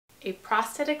A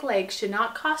prosthetic leg should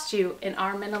not cost you an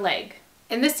arm and a leg.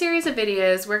 In this series of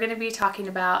videos, we're going to be talking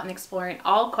about and exploring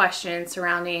all questions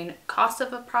surrounding cost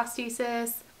of a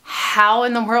prosthesis, how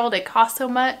in the world it costs so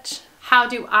much, how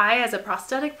do I as a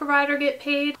prosthetic provider get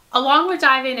paid, along with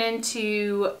diving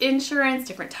into insurance,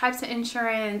 different types of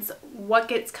insurance, what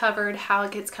gets covered, how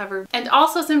it gets covered, and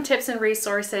also some tips and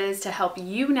resources to help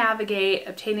you navigate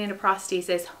obtaining a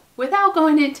prosthesis without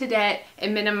going into debt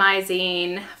and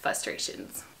minimizing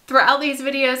frustrations. Throughout these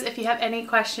videos, if you have any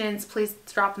questions, please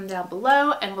drop them down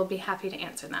below and we'll be happy to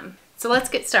answer them. So let's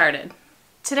get started.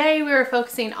 Today we are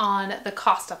focusing on the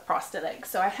cost of prosthetics.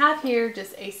 So I have here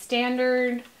just a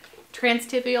standard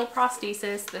transtibial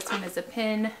prosthesis. This one is a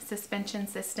pin suspension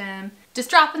system. Just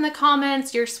drop in the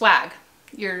comments your swag,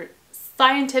 your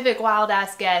scientific wild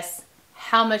ass guess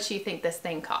how much you think this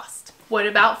thing costs. What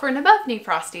about for an above knee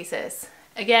prosthesis?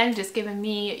 Again, just giving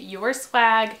me your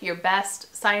swag, your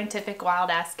best scientific wild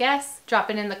ass guess. Drop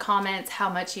it in the comments how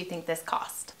much you think this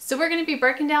cost. So we're going to be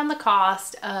breaking down the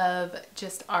cost of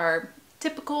just our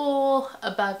typical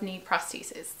above knee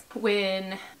prosthesis.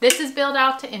 When this is billed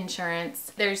out to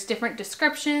insurance, there's different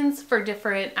descriptions for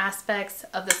different aspects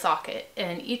of the socket,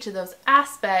 and each of those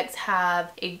aspects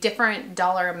have a different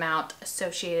dollar amount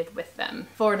associated with them.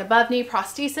 For an above knee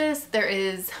prosthesis, there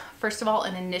is first of all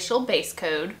an initial base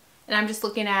code. And I'm just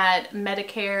looking at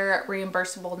Medicare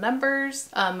reimbursable numbers.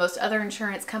 Most other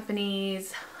insurance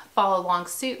companies follow along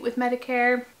suit with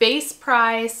Medicare. Base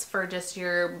price for just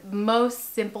your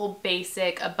most simple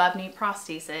basic above knee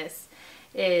prosthesis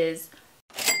is,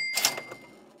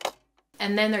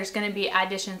 and then there's going to be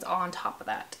additions on top of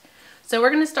that. So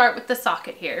we're going to start with the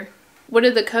socket here. One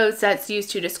of the codes that's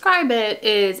used to describe it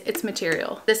is its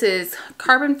material. This is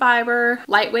carbon fiber,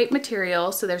 lightweight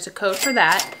material, so there's a code for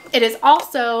that. It is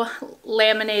also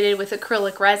laminated with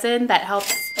acrylic resin that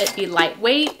helps it be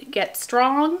lightweight, get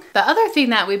strong. The other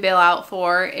thing that we bill out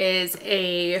for is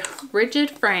a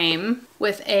rigid frame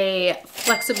with a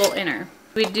flexible inner.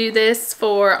 We do this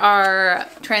for our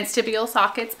transtibial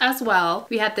sockets as well.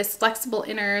 We have this flexible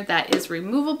inner that is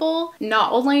removable.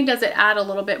 Not only does it add a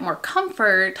little bit more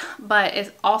comfort, but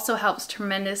it also helps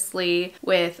tremendously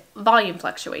with volume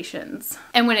fluctuations.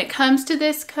 And when it comes to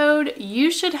this code,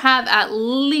 you should have at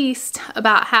least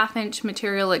about 1/2 inch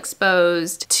material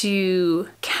exposed to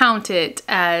count it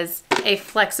as a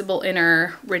flexible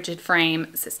inner rigid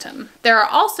frame system. There are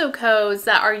also codes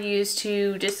that are used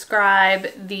to describe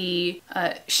the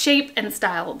shape and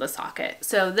style of the socket.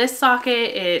 So this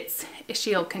socket, it's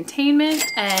ischial containment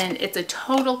and it's a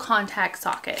total contact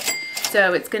socket.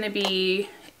 So it's going to be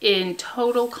in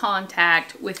total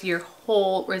contact with your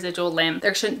whole residual limb.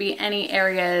 There shouldn't be any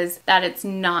areas that it's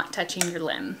not touching your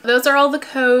limb. Those are all the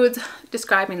codes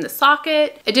describing the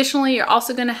socket. Additionally, you're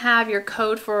also going to have your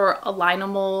code for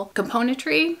alignable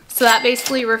componentry. So that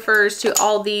basically refers to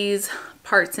all these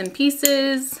parts and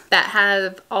pieces that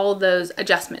have all those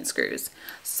adjustment screws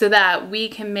so that we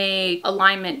can make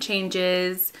alignment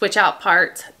changes, switch out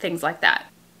parts, things like that.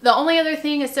 The only other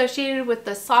thing associated with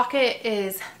the socket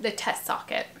is the test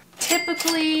socket.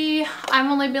 Typically,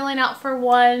 I'm only billing out for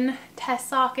one test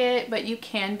socket, but you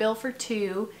can bill for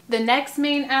two. The next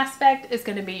main aspect is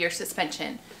going to be your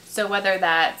suspension. So whether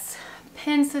that's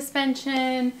pin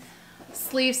suspension,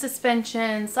 sleeve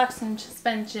suspension, suction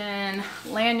suspension,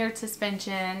 lanyard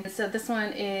suspension. So this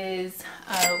one is,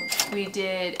 we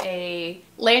did a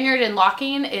lanyard and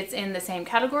locking. It's in the same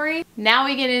category. Now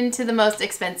we get into the most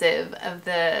expensive of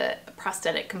the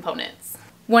prosthetic components.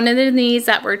 One of the knees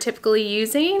that we're typically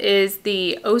using is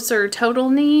the Oser Total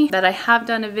Knee that I have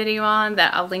done a video on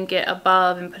that I'll link it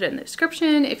above and put it in the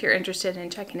description if you're interested in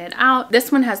checking it out. This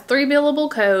one has 3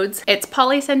 billable codes. It's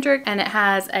polycentric and it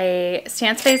has a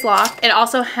stance phase lock. It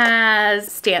also has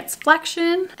stance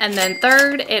flexion, and then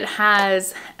third, it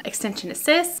has extension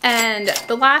assist. And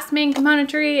the last main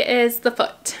componentry is the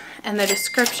foot. And the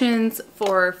descriptions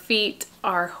for feet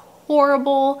are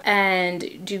horrible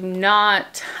and do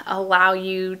not allow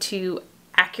you to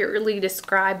accurately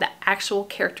describe the actual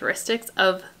characteristics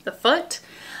of the foot.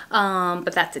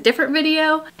 But that's a different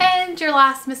video. And your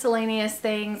last miscellaneous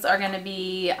things are going to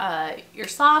be your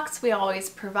socks. We always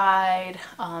provide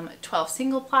 12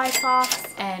 single ply socks,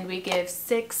 and we give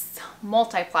 6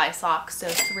 multi-ply socks, so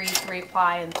 3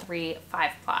 3-ply and 3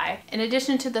 5-ply. In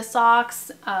addition to the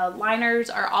socks, liners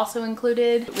are also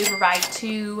included. We provide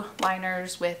 2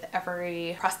 liners with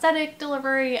every prosthetic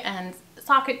delivery and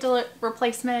socket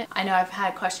replacement. I know I've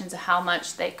had questions of how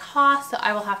much they cost, so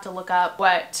I will have to look up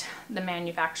what the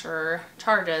manufacturer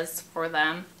charges for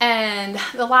them. And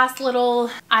the last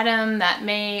little item that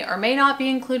may or may not be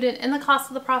included in the cost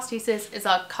of the prosthesis is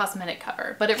a cosmetic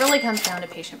cover, but it really comes down to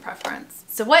patient preference.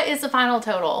 So what is the final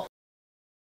total?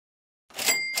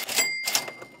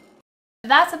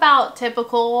 That's about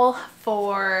typical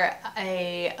for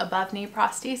a above knee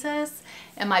prosthesis.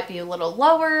 It might be a little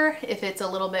lower if it's a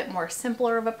little bit more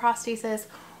simpler of a prosthesis,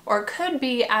 or it could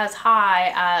be as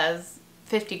high as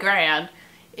 50 grand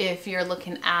if you're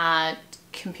looking at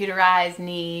computerized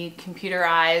knee,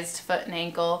 computerized foot and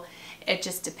ankle. It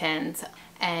just depends.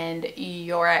 And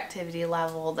your activity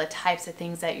level, the types of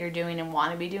things that you're doing and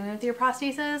want to be doing with your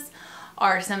prosthesis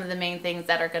are some of the main things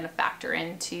that are going to factor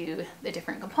into the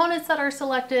different components that are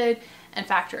selected and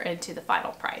factor into the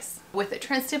final price. With a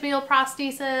transtibial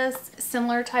prosthesis,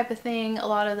 similar type of thing. A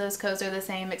lot of those codes are the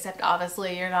same, except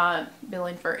obviously you're not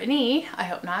billing for a knee, I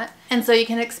hope not. And so you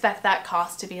can expect that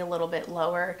cost to be a little bit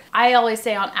lower. I always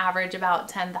say on average about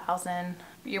 10,000.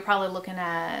 You're probably looking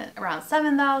at around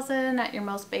 7,000 at your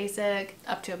most basic,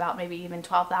 up to about maybe even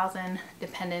 12,000,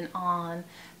 depending on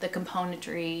the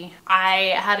componentry.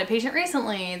 I had a patient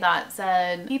recently that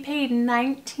said he paid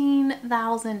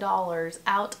 $19,000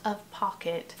 out of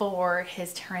pocket for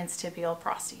his transtibial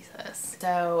prosthesis.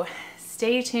 So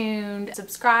stay tuned,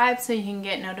 subscribe so you can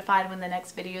get notified when the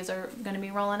next videos are going to be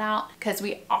rolling out, because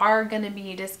we are going to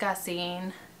be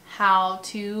discussing how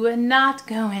to not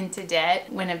go into debt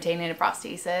when obtaining a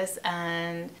prosthesis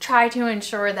and try to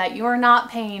ensure that you're not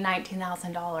paying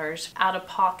 $19,000 out of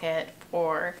pocket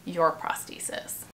for your prosthesis.